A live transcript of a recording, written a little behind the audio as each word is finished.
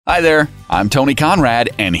Hi there, I'm Tony Conrad,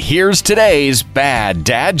 and here's today's bad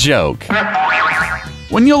dad joke.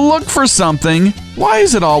 When you look for something, why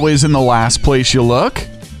is it always in the last place you look?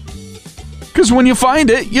 Because when you find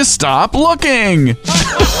it, you stop looking.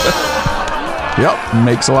 Yep,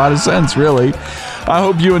 makes a lot of sense, really. I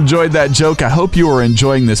hope you enjoyed that joke. I hope you are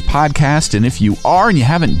enjoying this podcast. And if you are and you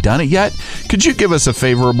haven't done it yet, could you give us a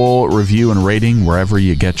favorable review and rating wherever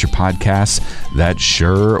you get your podcasts? That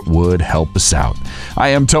sure would help us out. I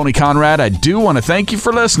am Tony Conrad. I do want to thank you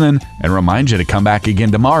for listening and remind you to come back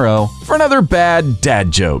again tomorrow for another bad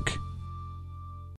dad joke.